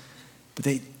else, but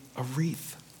a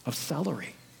wreath of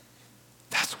celery.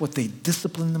 That's what they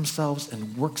discipline themselves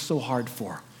and work so hard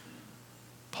for.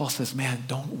 Paul says, man,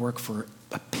 don't work for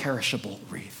a perishable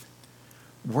wreath.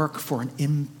 Work for an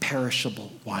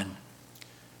imperishable one.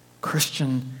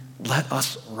 Christian, let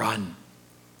us run.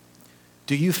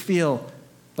 Do you feel,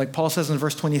 like Paul says in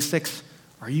verse 26,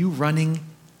 are you running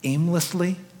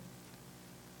aimlessly?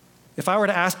 If I were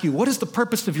to ask you, what is the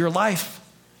purpose of your life?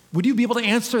 Would you be able to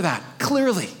answer that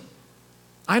clearly?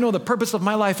 I know the purpose of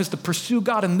my life is to pursue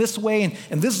God in this way,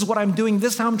 and this is what I'm doing,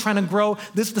 this is how I'm trying to grow,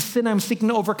 this is the sin I'm seeking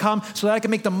to overcome so that I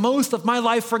can make the most of my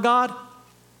life for God.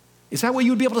 Is that what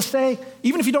you would be able to say?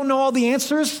 Even if you don't know all the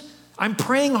answers, I'm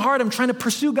praying hard, I'm trying to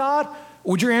pursue God?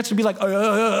 Or would your answer be like,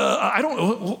 I don't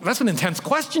know, that's an intense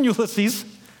question, Ulysses.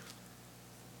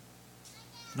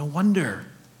 No wonder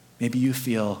maybe you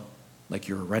feel like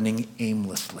you're running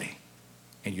aimlessly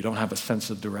and you don't have a sense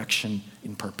of direction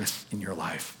and purpose in your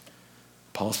life.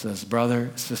 Paul says,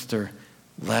 brother, sister,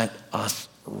 let us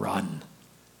run.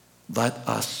 Let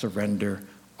us surrender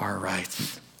our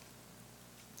rights.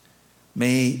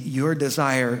 May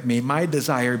my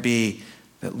desire be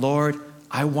that, Lord,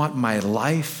 I want my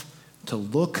life to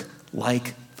look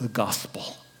like the gospel.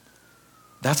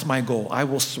 That's my goal. I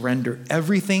will surrender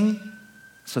everything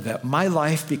so that my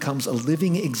life becomes a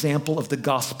living example of the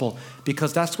gospel,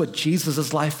 because that's what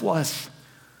Jesus' life was.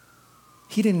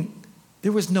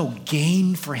 There was no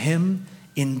gain for him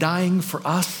in dying for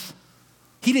us.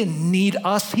 He didn't need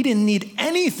us. He didn't need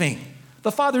anything.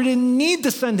 The Father didn't need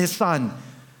to send his Son,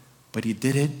 but he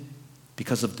did it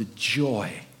because of the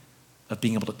joy of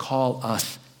being able to call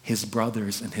us his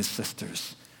brothers and his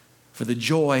sisters, for the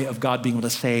joy of God being able to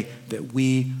say that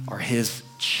we are his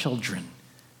children.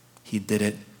 He did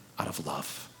it out of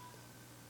love.